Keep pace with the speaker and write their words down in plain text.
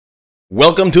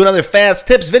Welcome to another Fast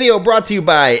Tips video brought to you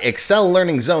by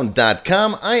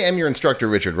ExcelLearningZone.com. I am your instructor,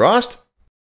 Richard Rost.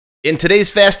 In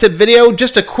today's Fast Tip video,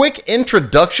 just a quick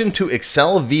introduction to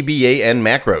Excel, VBA, and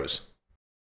macros.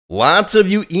 Lots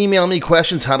of you email me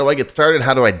questions. How do I get started?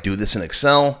 How do I do this in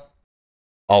Excel?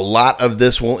 A lot of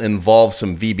this will involve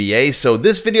some VBA, so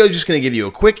this video is just going to give you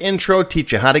a quick intro,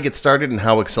 teach you how to get started and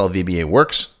how Excel VBA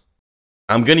works.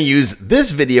 I'm going to use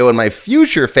this video in my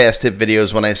future Fast Tip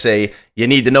videos when I say you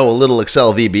need to know a little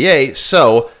Excel VBA,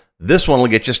 so this one will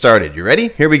get you started. You ready?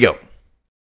 Here we go.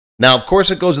 Now, of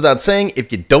course, it goes without saying,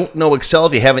 if you don't know Excel,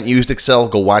 if you haven't used Excel,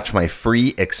 go watch my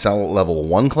free Excel Level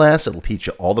 1 class. It'll teach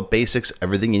you all the basics,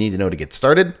 everything you need to know to get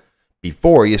started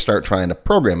before you start trying to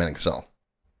program in Excel.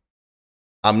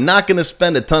 I'm not going to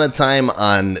spend a ton of time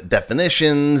on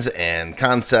definitions and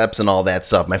concepts and all that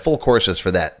stuff. My full course is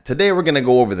for that. Today, we're going to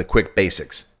go over the quick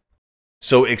basics.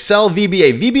 So Excel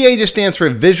VBA. VBA just stands for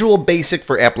Visual Basic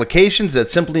for Applications. That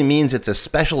simply means it's a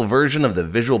special version of the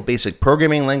Visual Basic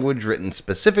programming language written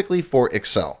specifically for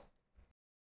Excel.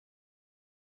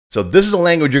 So this is a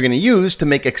language you're going to use to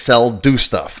make Excel do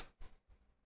stuff.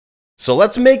 So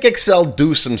let's make Excel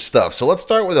do some stuff. So let's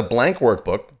start with a blank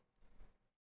workbook.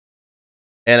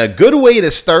 And a good way to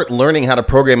start learning how to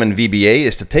program in VBA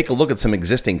is to take a look at some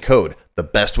existing code. The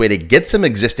best way to get some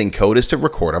existing code is to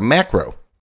record a macro.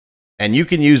 And you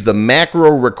can use the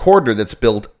macro recorder that's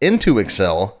built into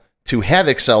Excel to have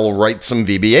Excel write some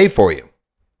VBA for you.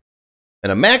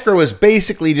 And a macro is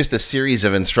basically just a series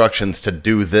of instructions to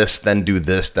do this, then do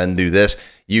this, then do this.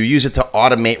 You use it to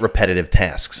automate repetitive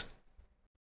tasks.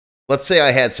 Let's say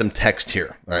I had some text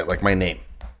here, all right, like my name,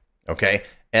 okay?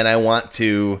 And I want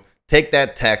to take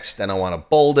that text and I want to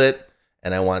bold it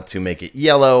and I want to make it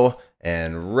yellow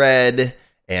and red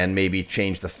and maybe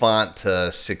change the font to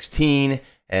 16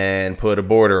 and put a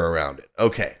border around it.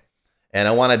 Okay. And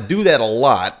I want to do that a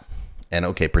lot. And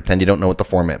okay, pretend you don't know what the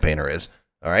format painter is.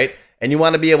 All right. And you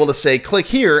want to be able to say, click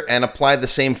here and apply the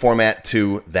same format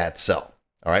to that cell.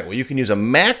 All right. Well, you can use a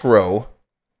macro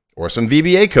or some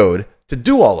VBA code to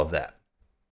do all of that.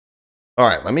 All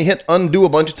right. Let me hit undo a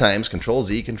bunch of times. Control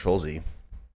Z, Control Z.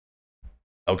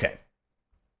 Okay,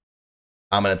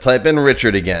 I'm going to type in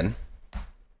Richard again.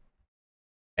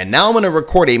 And now I'm going to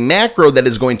record a macro that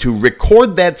is going to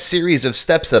record that series of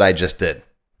steps that I just did.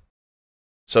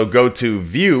 So go to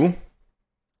View,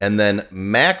 and then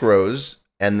Macros,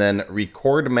 and then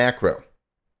Record Macro.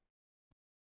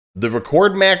 The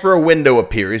Record Macro window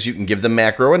appears. You can give the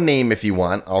macro a name if you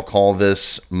want. I'll call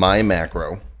this My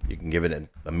Macro. You can give it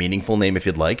a meaningful name if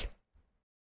you'd like.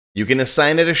 You can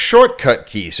assign it a shortcut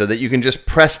key so that you can just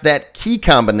press that key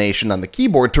combination on the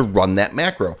keyboard to run that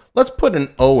macro. Let's put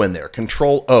an O in there,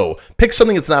 Control O. Pick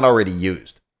something that's not already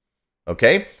used.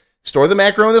 Okay? Store the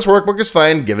macro in this workbook is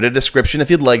fine. Give it a description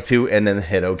if you'd like to, and then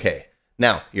hit OK.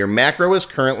 Now, your macro is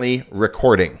currently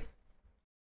recording.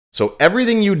 So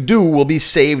everything you do will be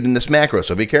saved in this macro,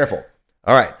 so be careful.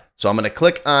 All right, so I'm going to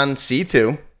click on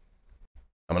C2.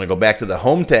 I'm going to go back to the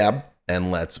Home tab,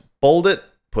 and let's bold it.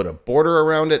 Put a border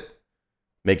around it,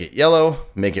 make it yellow,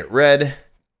 make it red,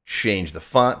 change the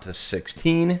font to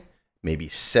 16, maybe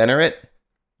center it,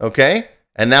 okay?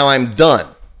 And now I'm done.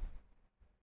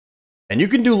 And you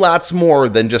can do lots more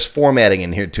than just formatting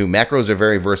in here too. Macros are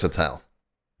very versatile.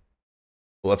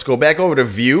 Let's go back over to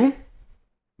View,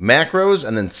 Macros,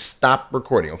 and then stop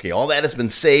recording. Okay, all that has been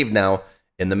saved now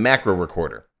in the macro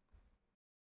recorder.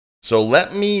 So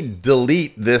let me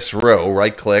delete this row,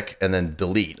 right click, and then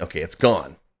delete. Okay, it's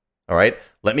gone. All right,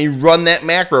 let me run that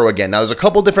macro again. Now, there's a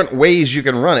couple different ways you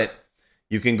can run it.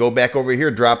 You can go back over here,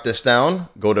 drop this down,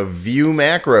 go to View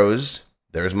Macros.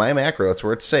 There's my macro. That's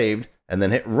where it's saved. And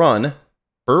then hit Run.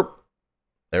 Burp.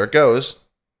 There it goes.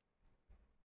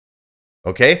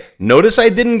 Okay, notice I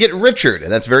didn't get Richard,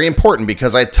 and that's very important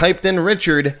because I typed in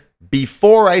Richard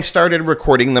before I started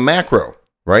recording the macro,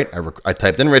 right? I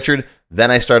typed in Richard,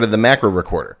 then I started the macro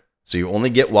recorder. So you only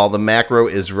get while the macro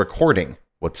is recording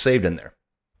what's saved in there.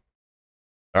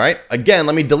 All right, again,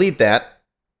 let me delete that.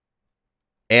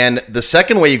 And the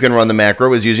second way you can run the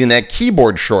macro is using that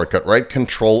keyboard shortcut, right?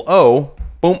 Control O,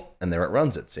 boom, and there it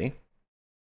runs it, see?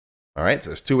 All right, so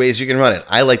there's two ways you can run it.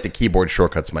 I like the keyboard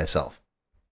shortcuts myself.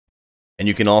 And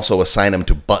you can also assign them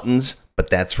to buttons, but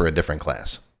that's for a different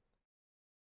class.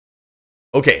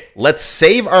 Okay, let's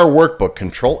save our workbook.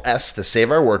 Control S to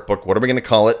save our workbook. What are we going to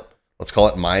call it? Let's call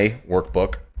it My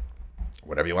Workbook,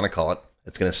 whatever you want to call it.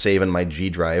 It's going to save in my G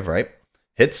drive, right?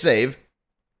 Hit save.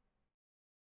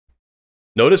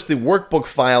 Notice the workbook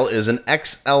file is an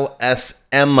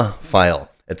XLSM file.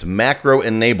 It's macro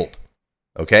enabled,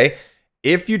 okay?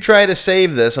 If you try to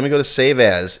save this, let me go to Save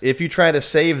As. If you try to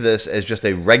save this as just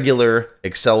a regular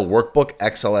Excel workbook,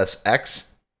 XLSX,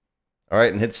 all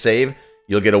right, and hit Save,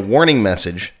 you'll get a warning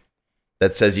message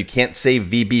that says you can't save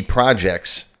VB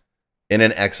projects in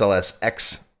an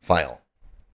XLSX file.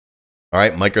 All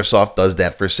right, Microsoft does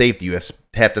that for safety. You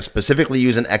have to specifically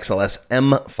use an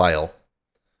XLSM file.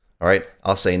 All right,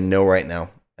 I'll say no right now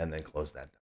and then close that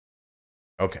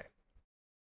down. Okay.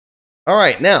 All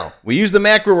right, now we use the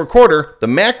macro recorder. The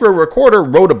macro recorder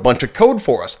wrote a bunch of code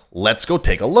for us. Let's go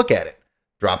take a look at it.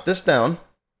 Drop this down,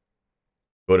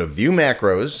 go to View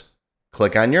Macros,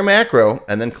 click on your macro,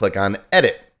 and then click on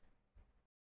Edit.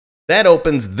 That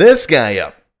opens this guy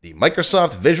up, the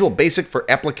Microsoft Visual Basic for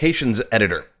Applications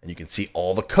Editor. And you can see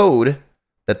all the code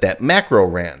that macro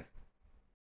ran.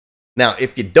 Now,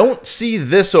 if you don't see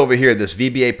this over here, this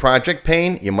VBA project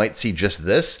pane, you might see just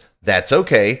this. That's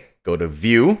okay. Go to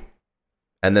View,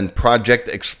 and then Project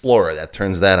Explorer. That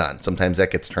turns that on. Sometimes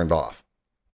that gets turned off.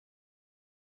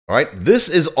 All right, this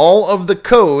is all of the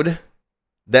code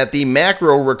that the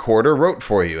macro recorder wrote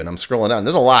for you. And I'm scrolling down.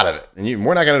 There's a lot of it. And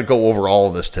we're not going to go over all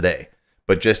of this today.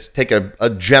 But just take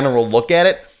a general look at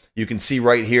it. You can see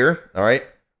right here, all right,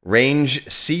 range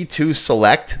C2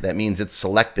 select. That means it's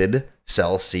selected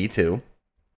cell C2.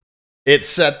 It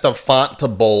set the font to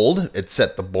bold. It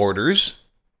set the borders,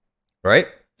 right?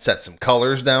 Set some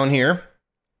colors down here.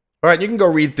 All right, you can go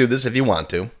read through this if you want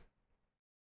to.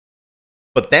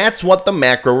 But that's what the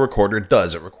macro recorder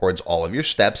does. It records all of your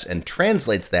steps and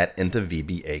translates that into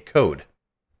VBA code.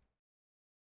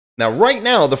 Now, right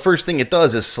now, the first thing it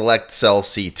does is select cell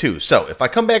C2. So if I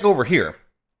come back over here,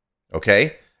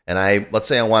 okay, and let's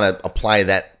say I want to apply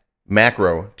that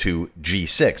macro to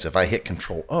G6. If I hit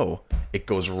Control O, it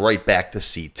goes right back to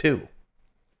C2. All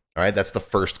right, that's the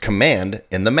first command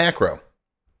in the macro.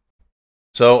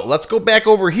 So let's go back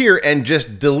over here and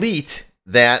just delete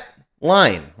that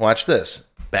line. Watch this.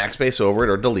 Backspace over it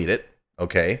or delete it.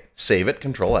 Okay, save it,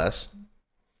 Control S.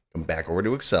 Come back over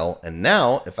to Excel. And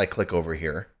now if I click over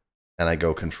here and I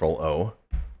go Control O,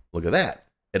 look at that.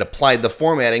 It applied the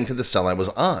formatting to the cell I was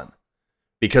on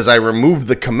because I removed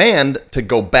the command to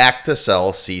go back to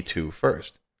cell C2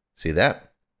 first. See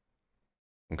that?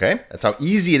 Okay, that's how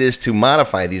easy it is to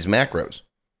modify these macros.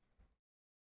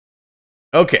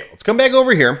 Okay, let's come back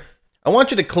over here. I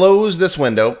want you to close this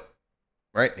window.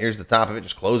 Right, here's the top of it.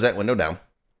 Just close that window down.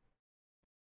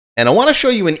 And I want to show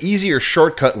you an easier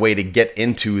shortcut way to get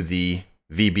into the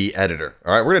VB editor.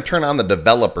 All right, we're going to turn on the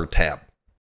developer tab.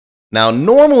 Now,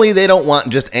 normally they don't want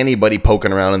just anybody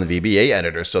poking around in the VBA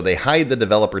editor, so they hide the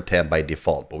developer tab by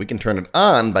default. But we can turn it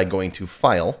on by going to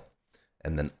File,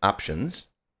 and then Options,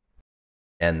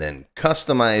 and then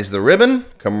Customize the ribbon.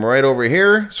 Come right over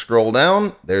here, scroll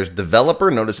down. There's Developer.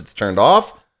 Notice it's turned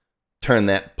off. Turn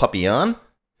that puppy on.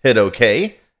 Hit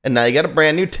OK, and now you got a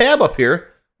brand new tab up here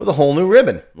with a whole new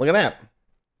ribbon. Look at that.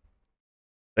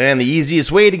 And the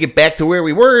easiest way to get back to where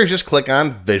we were is just click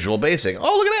on Visual Basic.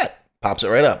 Oh, look at that. Pops it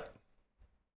right up.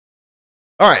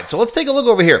 All right, so let's take a look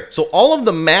over here. So all of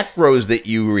the macros that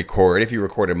you record, if you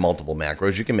recorded multiple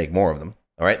macros, you can make more of them.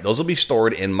 All right, those will be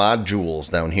stored in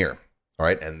modules down here. All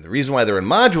right, and the reason why they're in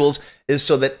modules is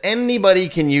so that anybody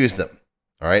can use them.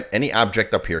 All right, any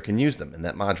object up here can use them in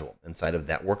that module inside of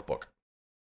that workbook.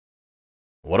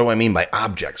 What do I mean by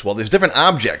objects? Well, there's different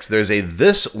objects. There's a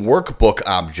this workbook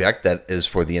object that is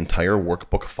for the entire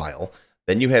workbook file.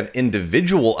 Then you have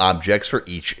individual objects for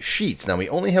each sheet. Now, we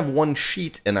only have one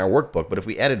sheet in our workbook, but if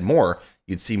we added more,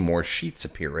 you'd see more sheets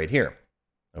appear right here.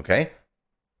 Okay?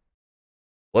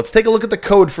 Let's take a look at the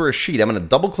code for a sheet. I'm going to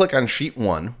double click on sheet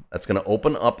 1. That's going to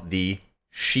open up the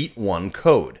sheet 1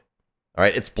 code. All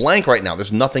right, it's blank right now.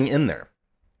 There's nothing in there.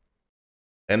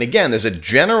 And again, there's a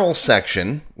general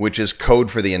section, which is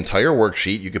code for the entire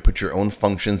worksheet. You could put your own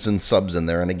functions and subs in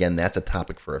there. And again, that's a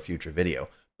topic for a future video.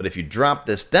 But if you drop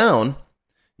this down,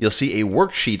 you'll see a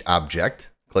worksheet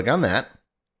object. Click on that.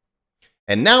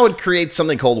 And now it creates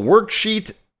something called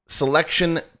worksheet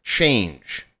selection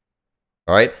change.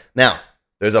 All right. Now,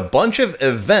 there's a bunch of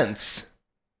events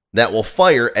that will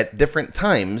fire at different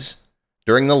times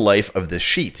during the life of this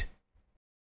sheet.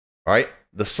 All right.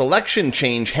 The selection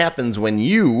change happens when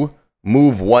you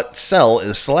move what cell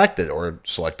is selected or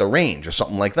select a range or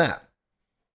something like that.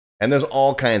 And there's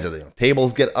all kinds of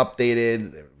tables get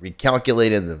updated,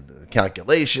 recalculated, the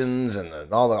calculations, and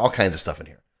all kinds of stuff in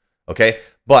here. Okay,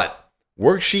 but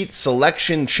worksheet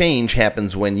selection change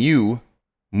happens when you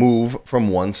move from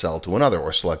one cell to another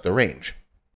or select a range.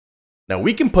 Now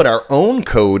we can put our own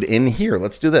code in here.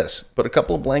 Let's do this. Put a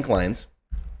couple of blank lines.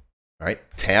 All right,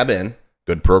 tab in.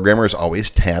 Good programmers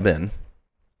always tab in.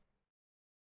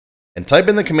 and type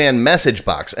in the command message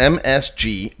box,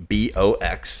 MSGBOX,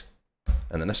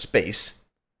 and then a space,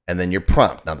 and then your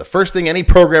prompt. Now, the first thing any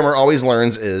programmer always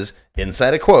learns is,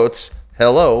 inside of quotes,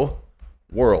 hello,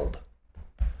 world.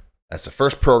 That's the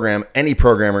first program any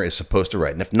programmer is supposed to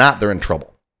write, and if not, they're in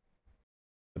trouble.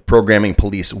 The programming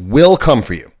police will come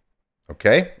for you.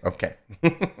 Okay? Okay.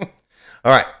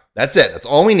 All right, that's it. That's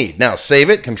all we need. Now, save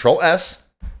it, Control S.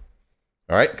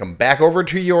 All right, come back over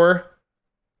to your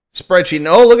spreadsheet. And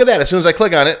oh, look at that. As soon as I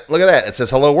click on it, look at that. It says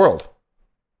hello world.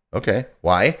 Okay,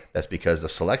 why? That's because the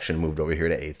selection moved over here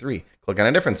to A3. Click on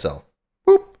a different cell.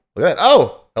 Boop. Look at that.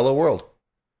 Oh, hello world.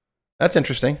 That's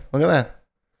interesting. Look at that.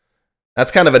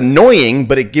 That's kind of annoying,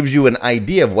 but it gives you an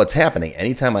idea of what's happening.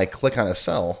 Anytime I click on a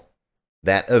cell,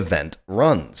 that event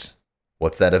runs.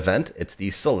 What's that event? It's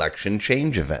the selection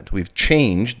change event. We've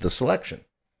changed the selection.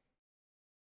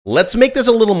 Let's make this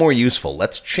a little more useful.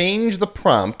 Let's change the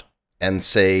prompt and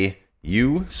say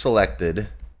you selected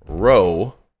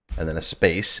row, and then a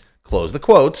space, close the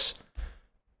quotes,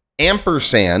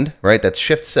 ampersand, right? That's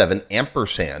Shift 7,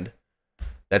 ampersand.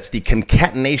 That's the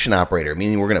concatenation operator,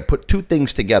 meaning we're going to put two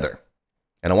things together.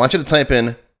 And I want you to type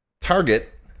in target.row.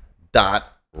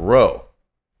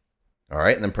 All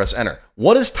right, and then press enter.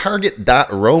 What does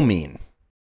target.row mean?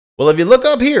 Well, if you look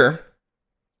up here,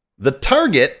 the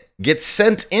target gets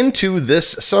sent into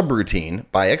this subroutine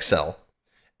by Excel,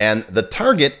 and the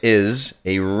target is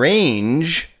a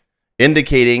range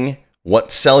indicating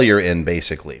what cell you're in,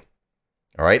 basically.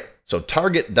 All right, so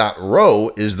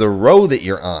target.row is the row that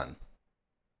you're on.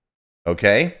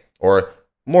 Okay, or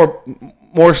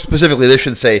more specifically, this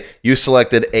should say you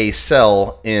selected a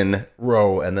cell in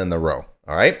row and then the row.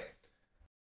 All right,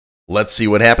 let's see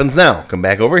what happens now. Come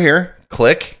back over here,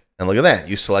 click, and look at that.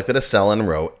 You selected a cell in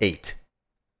row 8.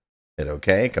 Hit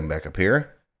OK, come back up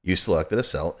here. You selected a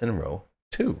cell in row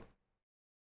 2.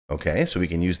 Okay, so we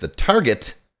can use the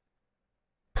target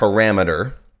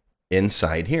parameter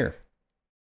inside here.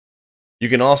 You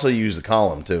can also use the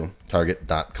column too,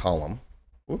 target.column.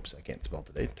 Whoops, I can't spell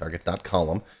today.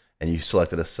 Target.column, and you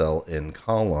selected a cell in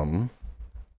column.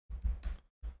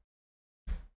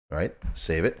 All right,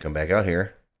 save it, come back out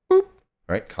here. Boop. All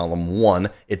right, column 1.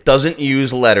 It doesn't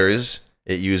use letters.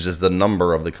 It uses the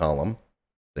number of the column.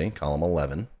 See, column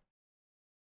 11.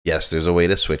 Yes, there's a way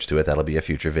to switch to it. That'll be a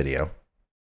future video.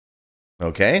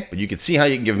 Okay, but you can see how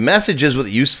you can give messages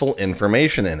with useful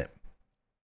information in it.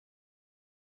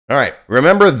 All right,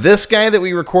 remember this guy that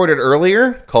we recorded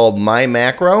earlier called my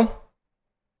macro? All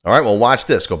right, well, watch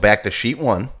this. Go back to sheet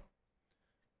 1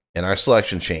 in our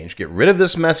selection change. Get rid of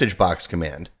this message box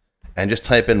command and just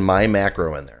type in my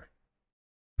macro in there.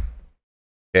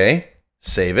 Okay,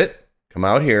 save it. Come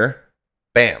out here.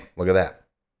 Bam, look at that.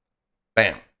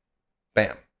 Bam,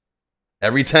 bam.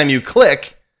 Every time you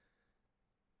click,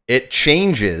 it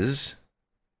changes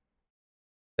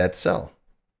that cell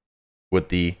with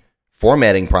the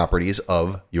formatting properties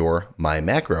of your my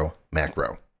macro.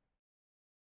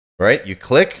 Right? You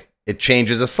click, it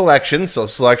changes a selection. So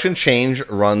selection change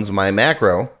runs my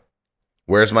macro.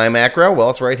 Where's my macro? Well,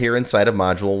 it's right here inside of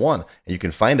module 1. And you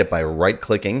can find it by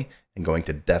right-clicking and going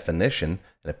to definition,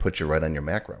 and it puts you right on your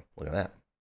macro. Look at that.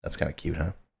 That's kind of cute,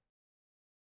 huh?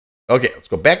 Okay, let's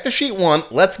go back to sheet 1.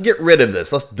 Let's get rid of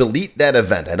this. Let's delete that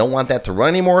event. I don't want that to run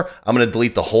anymore. I'm going to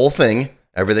delete the whole thing,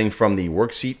 everything from the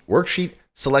worksheet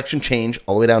selection change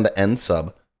all the way down to end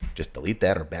sub. Just delete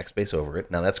that or backspace over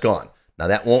it. Now that's gone. Now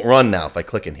that won't run now if I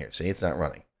click in here. See, it's not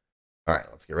running. All right,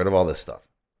 let's get rid of all this stuff.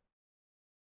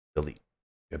 Delete.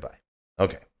 Goodbye.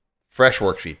 Okay, fresh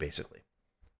worksheet basically.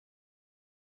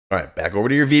 All right, back over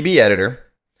to your VB editor.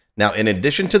 Now, in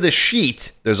addition to the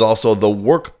sheet, there's also the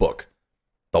workbook.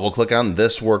 Double click on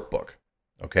this workbook.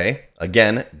 Okay,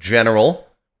 again, general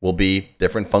will be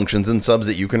different functions and subs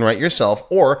that you can write yourself,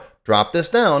 or drop this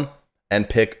down and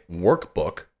pick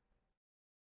workbook.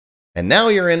 And now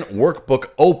you're in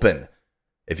workbook open.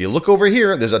 If you look over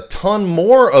here, there's a ton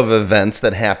more of events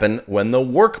that happen when the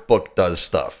workbook does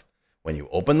stuff. When you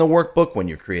open the workbook, when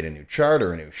you create a new chart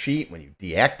or a new sheet, when you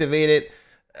deactivate it,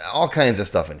 all kinds of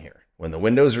stuff in here. When the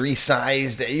window's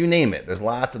resized, you name it. There's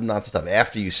lots of stuff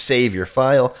after you save your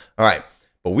file. All right,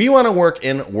 but we want to work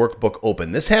in workbook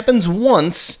open. This happens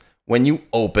once when you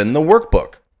open the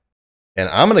workbook. And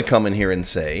I'm going to come in here and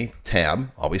say tab,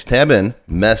 always tab in,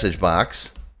 message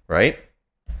box, right?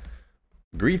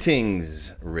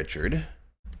 Greetings, Richard.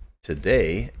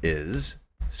 Today is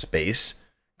space,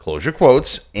 close your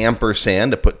quotes,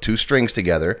 ampersand to put two strings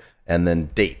together, and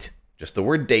then date. Just the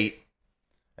word date,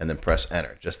 and then press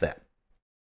enter. Just that.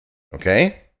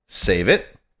 Okay, save it.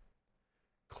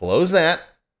 Close that.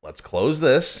 Let's close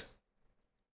this.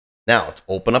 Now let's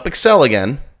open up Excel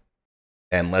again.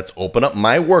 And let's open up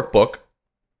my workbook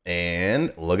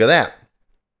and look at that.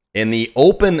 In the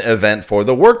open event for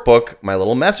the workbook, my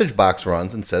little message box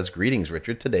runs and says, "Greetings,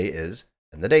 Richard. Today is,"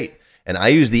 and the date. And I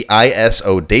use the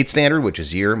ISO date standard, which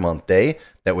is year, month, day.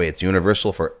 That way it's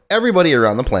universal for everybody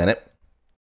around the planet.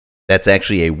 That's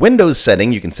actually a Windows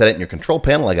setting. You can set it in your control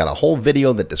panel. I got a whole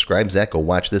video that describes that. Go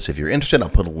watch this if you're interested. I'll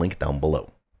put a link down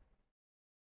below.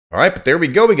 All right, but there we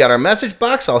go. We got our message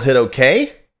box. I'll hit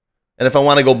OK. And if I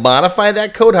want to go modify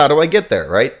that code, how do I get there,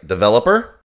 right?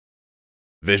 Developer,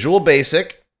 Visual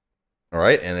Basic, all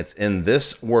right? And it's in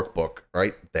this workbook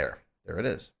right there. There it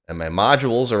is. And my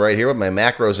modules are right here with my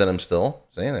macros in them still.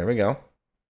 See, there we go, all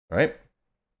right?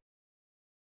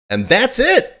 And that's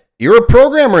it. You're a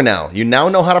programmer now. You now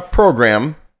know how to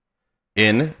program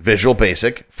in Visual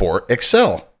Basic for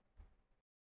Excel.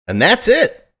 And that's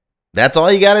it. That's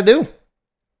all you got to do.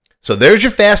 So there's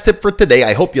your fast tip for today.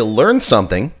 I hope you learned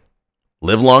something.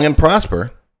 Live long and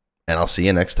prosper, and I'll see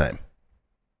you next time.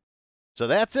 So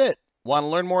that's it. Want to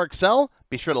learn more Excel?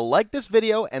 Be sure to like this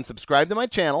video and subscribe to my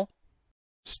channel.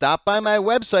 Stop by my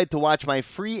website to watch my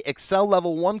free Excel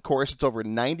Level 1 course. It's over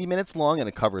 90 minutes long and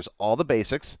it covers all the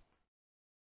basics.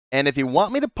 And if you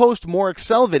want me to post more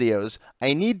Excel videos,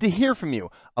 I need to hear from you.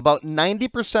 About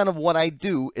 90% of what I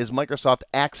do is Microsoft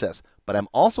Access, but I'm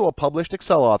also a published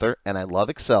Excel author and I love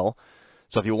Excel.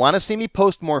 So if you want to see me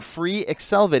post more free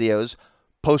Excel videos,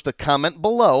 post a comment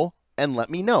below and let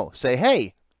me know. Say,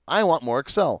 hey, I want more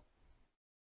Excel.